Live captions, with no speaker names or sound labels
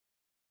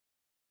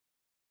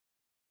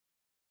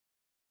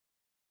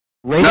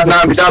rate No, of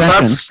no,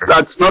 second.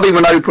 that's not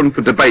even open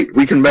for debate.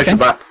 We can measure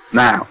that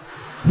now.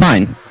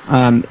 Fine.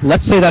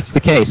 Let's say that's the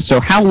case. So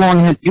how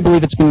long do you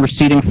believe it's been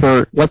receding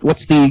for?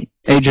 What's the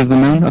age of the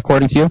moon,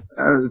 according to you?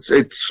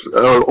 It's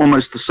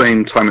almost the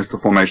same time as the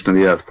formation of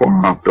the Earth,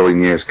 4.5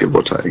 billion years, give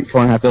or take.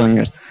 4.5 billion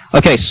years.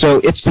 Okay, so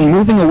it's been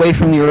moving away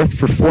from the Earth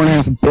for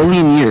 4.5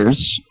 billion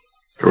years.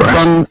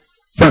 Correct.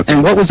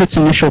 And what was its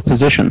initial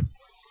position?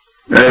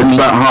 It's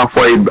about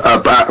halfway,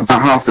 about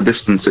half the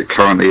distance it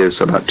currently is,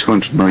 so about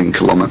 200 million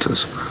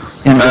kilometers.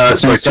 And it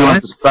was the same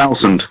size?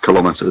 200,000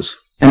 kilometers.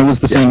 And it was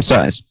the same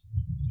size?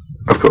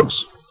 Of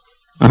course.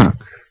 Uh-huh.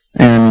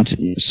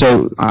 And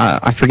so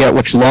I forget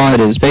which law it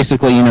is.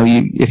 Basically,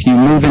 if you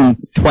move in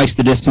twice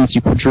the distance,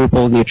 you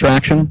quadruple the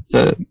attraction,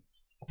 the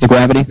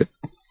gravity.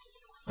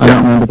 I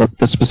don't remember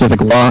the specific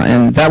law,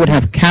 and that would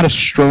have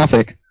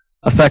catastrophic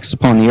effects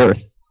upon the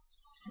Earth.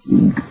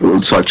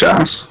 Such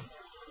as?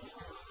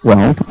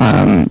 Well,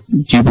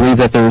 do you believe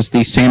that there's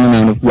the same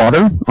amount of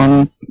water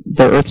on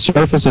the Earth's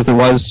surface as there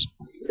was?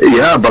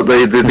 Yeah, but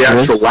the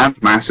actual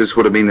land masses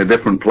would have been in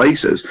different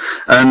places.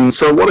 And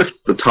so what if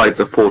the tides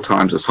are 4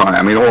 times as high?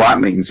 I mean, all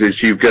that means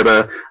is you get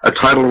a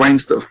tidal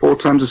range that's 4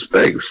 times as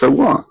big. So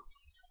what?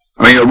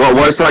 I mean,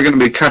 why is that going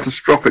to be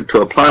catastrophic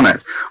to a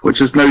planet which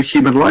has no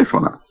human life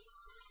on it?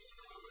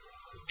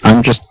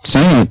 I'm just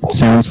saying it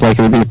sounds like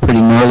it would be a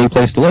pretty gnarly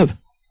place to live.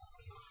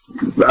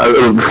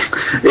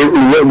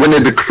 When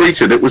it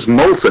accreted, it was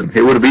molten.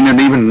 It would have been an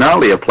even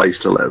gnarlier place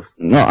to live.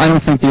 No, I don't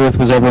think the Earth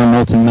was ever a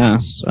molten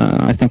mass.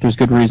 I think there's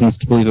good reasons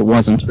to believe it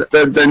wasn't.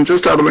 Then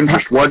just out of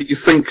interest, why do you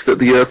think that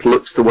the Earth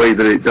looks the way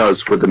that it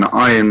does, with an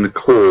iron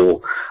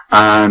core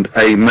and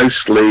a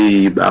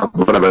mostly,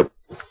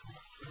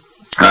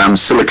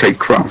 silicate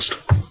crust?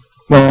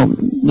 Well,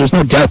 there's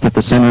no doubt that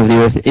the center of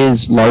the Earth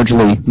is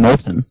largely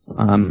molten.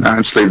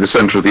 Actually, the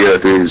center of the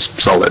Earth is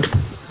solid,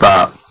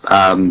 but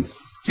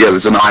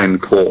there's an iron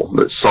core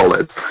that's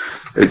solid.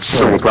 It's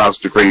several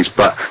thousand degrees,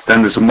 but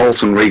then there's a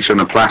molten region,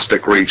 a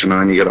plastic region,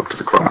 and then you get up to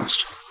the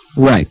crust.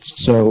 Right.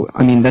 So,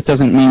 I mean, that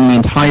doesn't mean the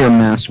entire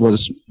mass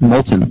was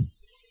molten.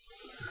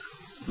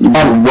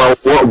 Well,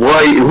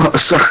 why?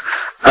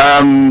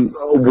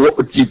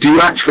 Do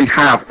you actually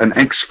have an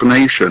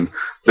explanation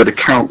that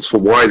accounts for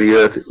why the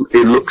Earth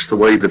it looks the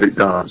way that it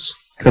does?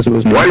 Because it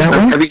was made why is that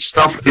there way? heavy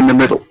stuff in the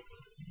middle?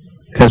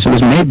 Because it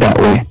was made that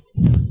way.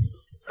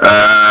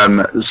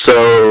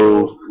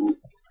 So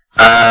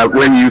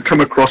when you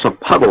come across a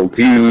puddle,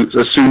 do you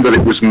assume that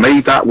it was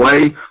made that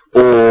way,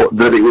 or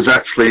that it was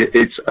actually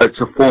it's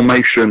a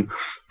formation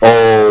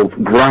of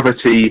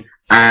gravity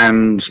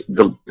and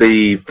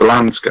the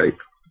landscape?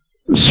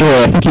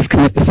 Sir, I think you've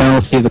committed the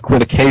fallacy of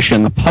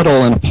equivocation. A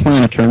puddle and a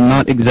planet are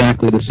not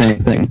exactly the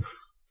same thing.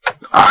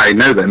 I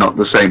know they're not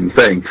the same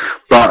thing,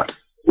 but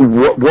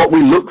what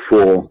we look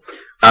for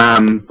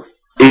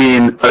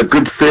in a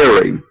good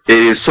theory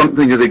is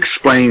something that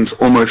explains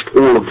almost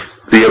all of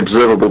the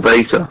observable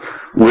data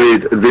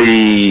with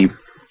the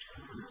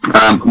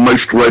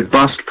most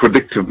robust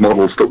predictive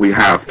models that we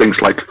have, things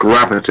like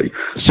gravity.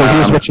 So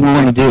here's what you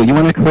want to do. You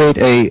want to create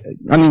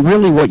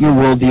really what your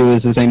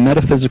worldview is a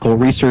metaphysical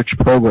research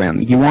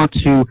program. You want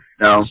to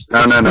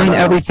explain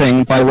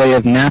everything by way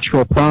of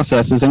natural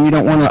processes, and you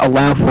don't want to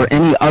allow for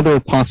any other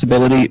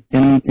possibility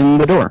in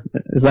the door.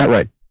 Is that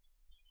right?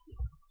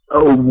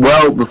 Oh,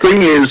 well, the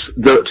thing is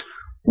that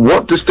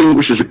what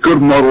distinguishes a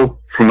good model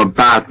from a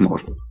bad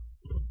model?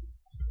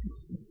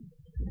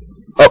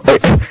 Oh,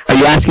 are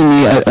you asking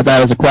me that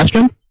as a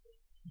question?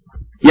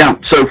 Yeah,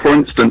 so for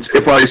instance,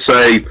 if I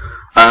say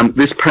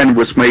this pen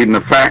was made in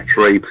a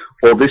factory,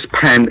 or this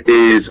pen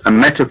is a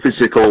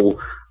metaphysical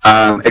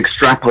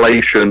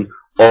extrapolation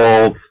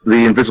of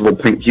the invisible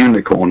pink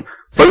unicorn,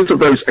 both of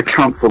those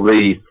account for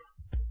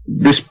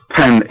this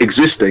pen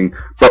existing,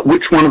 but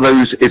which one of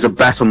those is a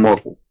better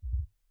model?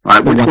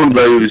 Right, which one of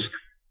those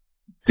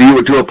do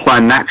you apply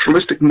a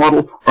naturalistic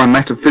model or a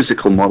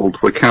metaphysical model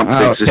to account for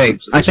the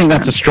existence of I think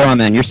that's a straw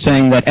man. You're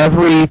saying that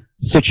every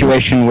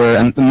situation where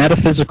a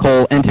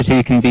metaphysical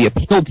entity can be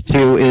appealed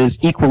to is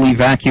equally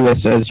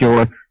vacuous as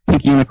your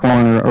pink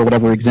unicorn or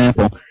whatever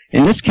example.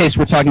 In this case,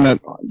 we're talking about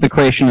the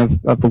creation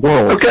of the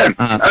world. Okay.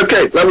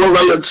 Well,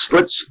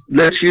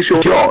 let's use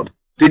your God.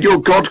 Did your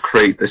God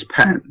create this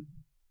pen?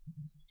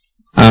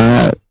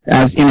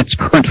 As in its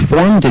current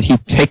form, did he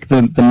take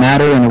the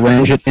matter and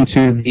arrange it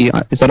into the?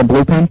 Is that a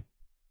blue pen?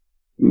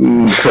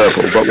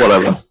 Purple, but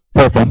whatever.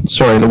 Purple.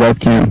 Sorry, the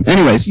webcam.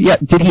 Anyways, yeah.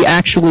 Did he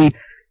actually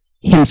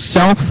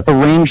himself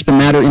arrange the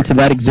matter into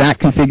that exact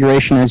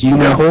configuration as you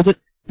now hold it?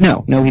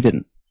 No, he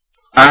didn't.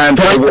 And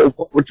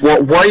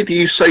why do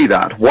you say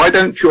that? Why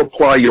don't you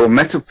apply your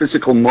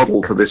metaphysical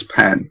model to this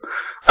pen?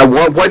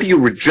 Why do you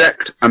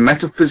reject a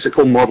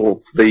metaphysical model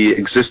for the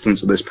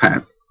existence of this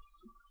pen?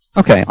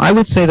 Okay, I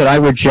would say that I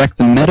reject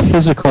the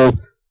metaphysical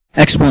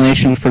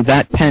explanation for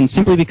that pen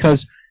simply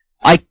because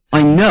I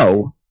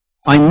know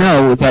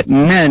that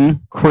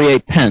men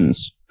create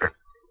pens.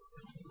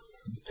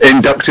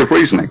 Inductive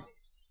reasoning.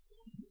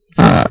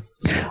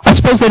 I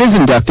suppose that is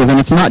inductive, and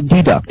it's not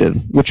deductive,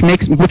 which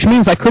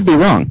means I could be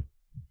wrong.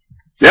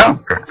 Yeah,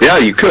 yeah,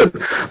 you could.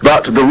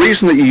 But the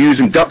reason that you use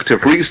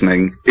inductive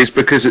reasoning is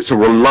because it's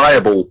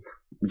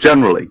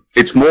generally,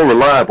 it's more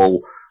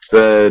reliable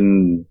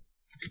than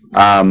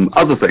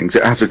other things.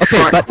 It has a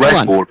track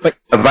record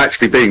of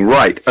actually being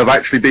right, of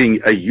actually being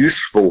a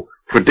useful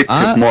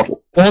predictive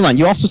model. Hold on,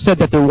 you also said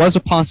that there was a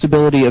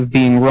possibility of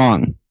being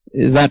wrong.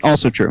 Is that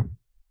also true?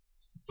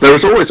 There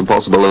is always a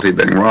possibility of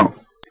being wrong.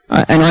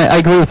 And I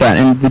agree with that.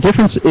 And the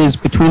difference is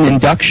between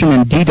induction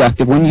and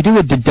deductive. When you do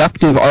a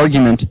deductive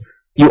argument,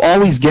 you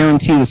always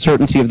guarantee the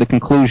certainty of the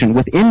conclusion.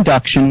 With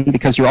induction,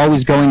 because you're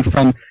always going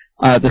from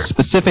the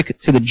specific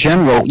to the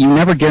general, you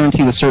never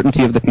guarantee the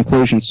certainty of the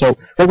conclusion. So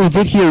what we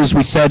did here is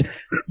we said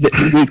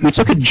that we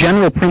took a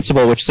general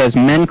principle which says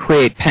men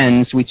create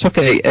pens. We took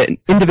an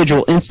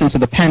individual instance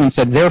of the pen and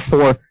said,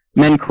 therefore,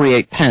 men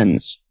create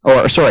pens.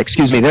 Or, sorry,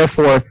 excuse me,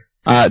 therefore,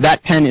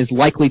 that pen is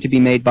likely to be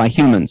made by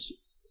humans.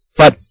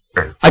 But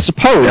I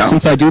suppose,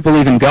 since I do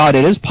believe in God,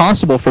 it is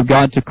possible for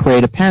God to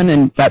create a pen,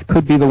 and that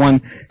could be the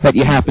one that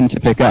you happen to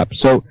pick up.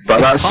 So,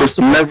 but that's just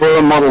never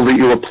a model that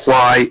you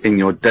apply in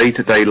your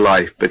day-to-day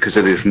life, because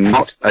it is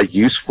not a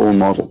useful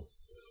model.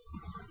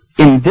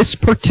 In this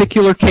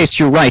particular case,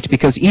 you're right,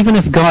 because even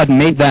if God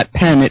made that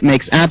pen, it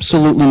makes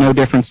absolutely no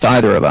difference to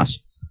either of us.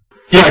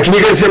 Yeah, can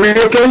you guys hear me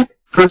okay,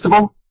 first of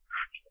all?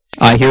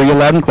 I hear you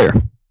loud and clear.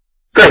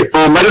 Great.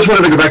 I just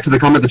wanted to go back to the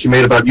comment that you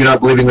made about you not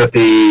believing that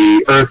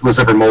the Earth was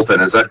ever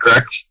molten. Is that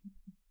correct?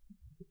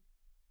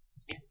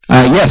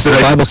 Yes, the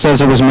Bible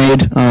says it was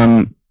made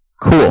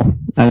cool,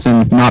 as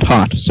in not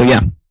hot. So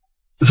yeah.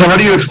 So how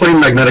do you explain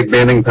magnetic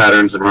banding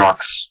patterns in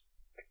rocks?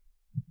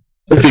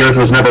 If the Earth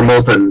was never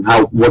molten,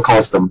 what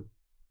caused them?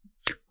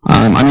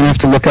 I'm going to have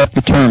to look up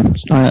the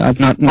terms.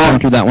 I've not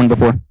encountered that one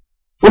before.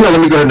 Well, no,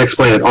 let me go ahead and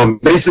explain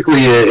it.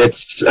 Basically,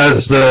 it's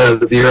as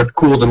the Earth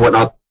cooled and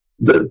whatnot,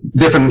 the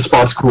different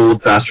spots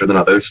cooled faster than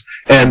others,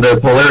 and the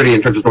polarity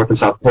in terms of north and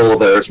south pole of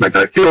the Earth's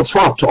magnetic field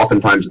swapped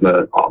oftentimes in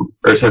the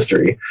Earth's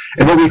history.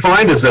 And what we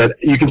find is that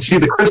you can see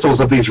the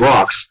crystals of these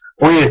rocks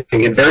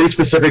orienting in very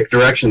specific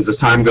directions as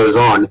time goes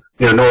on,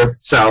 north,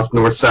 south,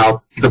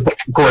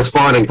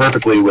 corresponding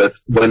perfectly with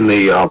when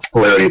the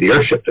polarity of the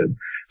Earth shifted.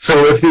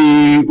 So if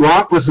the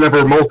rock was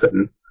never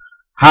molten,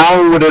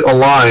 how would it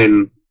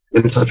align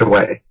in such a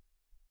way?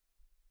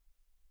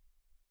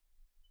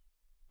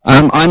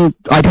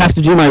 I'd have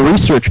to do my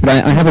research, but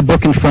I have a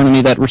book in front of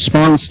me that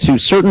responds to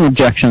certain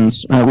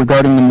objections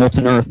regarding the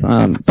molten Earth,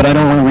 but I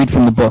don't want to read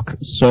from the book.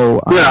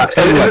 So yeah,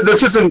 and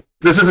this isn't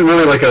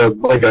really like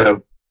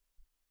a.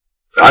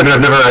 I mean,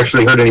 I've never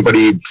actually heard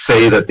anybody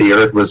say that the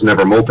Earth was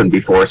never molten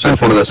before, so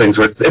it's one of those things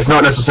where it's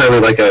not necessarily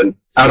like an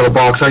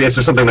out-of-the-box idea. It's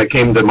just something that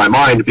came to my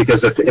mind,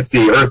 because if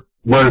the Earth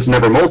was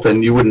never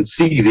molten, you wouldn't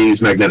see these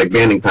magnetic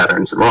banding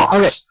patterns in rocks.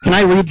 Okay, can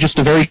I read just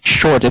a very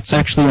short, it's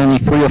actually only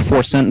 3 or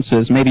 4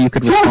 sentences, maybe you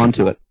could respond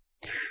to it.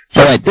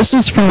 All right, this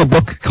is from a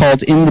book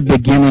called In the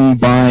Beginning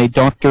by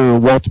Dr.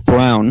 Walt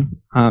Brown.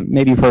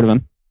 Maybe you've heard of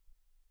him.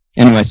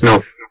 Anyways.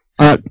 No.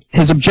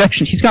 His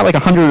objection, he's got like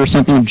 100 or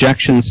something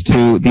objections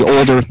to the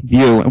old Earth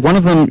view. And one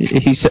of them,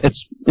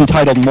 it's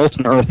entitled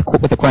Molten Earth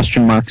with a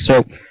question mark.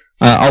 So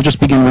I'll just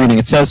begin reading.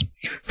 It says,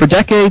 for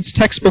decades,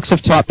 textbooks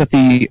have taught that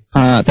the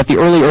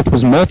early Earth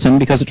was molten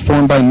because it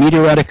formed by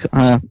meteoritic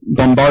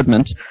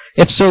bombardment.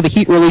 If so, the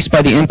heat released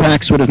by the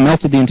impacts would have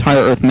melted the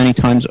entire Earth many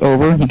times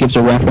over. He gives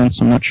a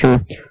reference. I'm not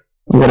sure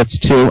what it's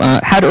to.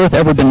 Had Earth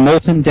ever been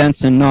molten,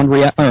 dense, and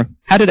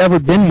had it ever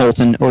been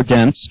molten or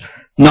dense,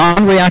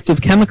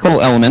 non-reactive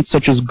chemical elements,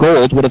 such as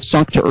gold, would have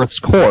sunk to Earth's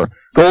core.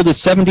 Gold is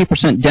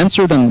 70%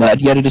 denser than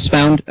lead, yet it is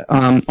found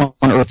on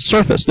Earth's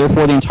surface.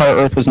 Therefore, the entire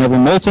Earth was never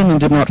molten and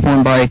did not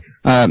form by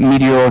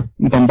meteor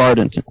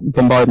bombardment.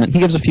 He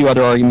gives a few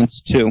other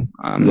arguments, too.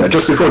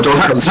 Just before John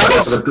comes back,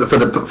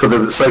 for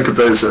the sake of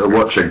those that are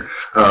watching,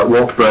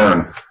 Walt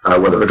Brown,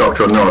 whether a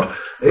doctor or not,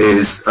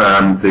 is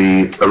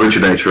the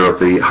originator of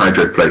the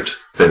hydrate plate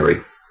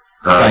theory.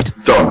 Right.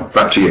 Don,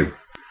 back to you.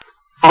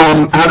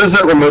 How does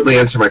that remotely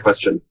answer my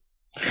question?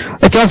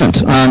 It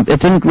doesn't. It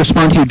didn't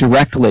respond to you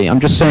directly. I'm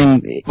just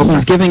saying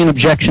he's giving an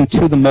objection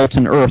to the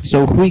molten Earth.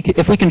 So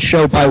if we can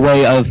show by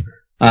way of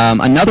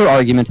another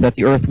argument that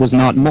the Earth was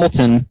not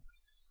molten,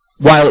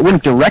 while it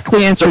wouldn't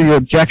directly answer your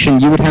objection,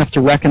 you would have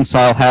to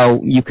reconcile how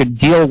you could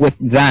deal with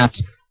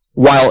that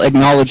while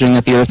acknowledging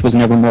that the Earth was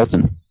never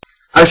molten.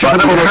 Let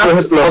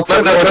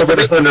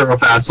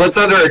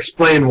Thunder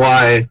explain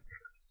why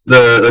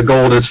the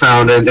gold is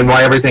found and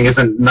why everything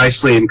isn't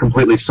nicely and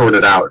completely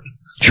sorted out.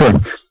 Sure.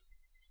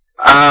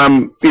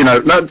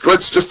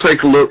 Let's just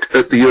take a look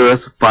at the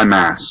Earth by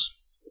mass.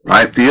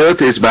 Right? The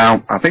Earth is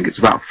about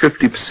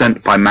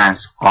 50% by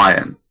mass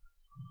iron.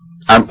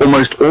 And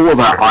almost all of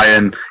that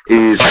iron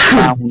is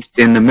found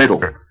in the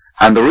middle.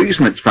 And the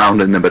reason it's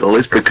found in the middle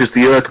is because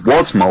the Earth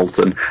was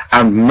molten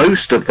and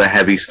most of the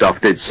heavy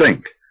stuff did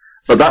sink.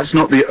 But that's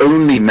not the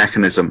only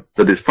mechanism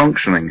that is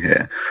functioning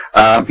here.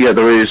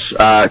 There is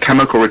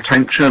chemical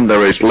retention,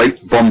 there is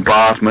late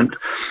bombardment.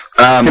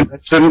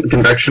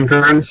 Convection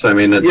currents,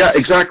 Yeah,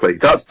 exactly.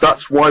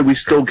 That's why we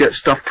still get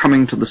stuff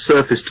coming to the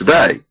surface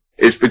today.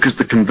 It's because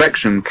the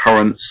convection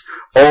currents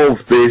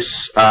of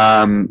this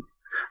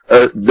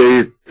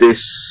the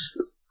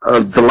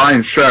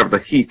lion's share of the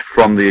heat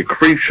from the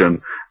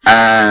accretion,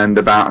 and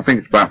I think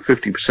it's about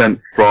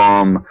 50%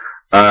 from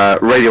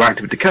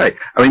radioactive decay.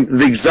 I mean,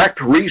 the exact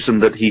reason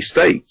that he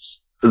states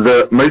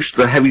that most of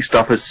the heavy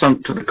stuff has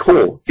sunk to the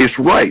core is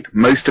right.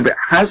 Most of it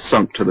has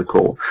sunk to the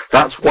core.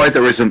 That's why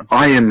there is an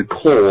iron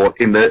core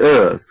in the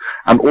Earth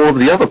and all of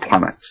the other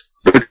planets,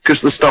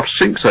 because the stuff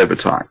sinks over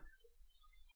time.